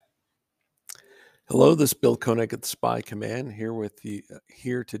Hello, this is Bill Koenig at the Spy Command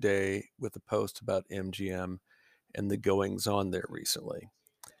here today with a post about MGM and the goings on there recently.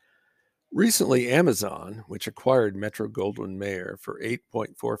 Recently, Amazon, which acquired Metro Goldwyn Mayer for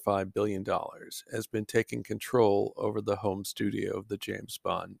 $8.45 billion, has been taking control over the home studio of the James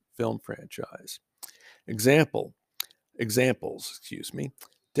Bond film franchise. Example Examples.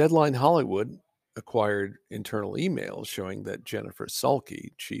 Deadline Hollywood acquired internal emails showing that Jennifer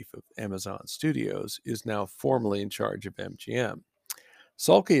Sulkey, chief of Amazon Studios, is now formally in charge of MGM.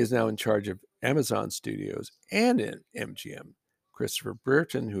 Sulkey is now in charge of Amazon Studios and in MGM. Christopher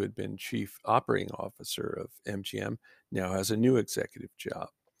Burton, who had been chief operating officer of MGM, now has a new executive job.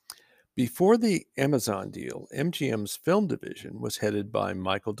 Before the Amazon deal, MGM's film division was headed by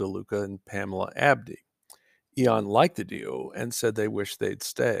Michael DeLuca and Pamela Abdy. Eon liked the deal and said they wished they'd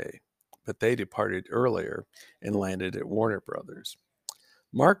stay, but they departed earlier and landed at Warner Brothers.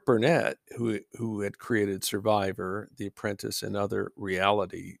 Mark Burnett, who had created Survivor, The Apprentice, and other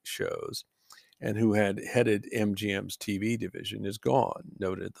reality shows, and who had headed MGM's TV division, is gone,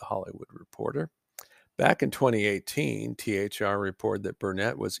 noted The Hollywood Reporter. Back in 2018, THR reported that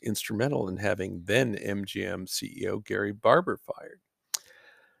Burnett was instrumental in having then MGM CEO Gary Barber fired.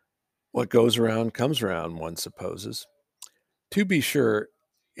 What goes around comes around, one supposes. To be sure,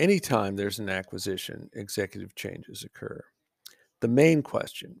 anytime there's an acquisition, executive changes occur. The main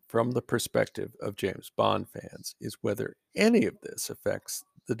question, from the perspective of James Bond fans, is whether any of this affects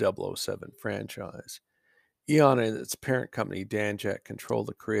the 007 franchise. Eon and its parent company, Danjaq, control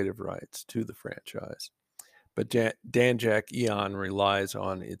the creative rights to the franchise, but Danjaq Eon relies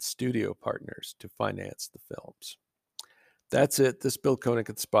on its studio partners to finance the films. That's it. This is Bill Koenig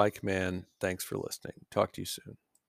at the Spy Command. Thanks for listening. Talk to you soon.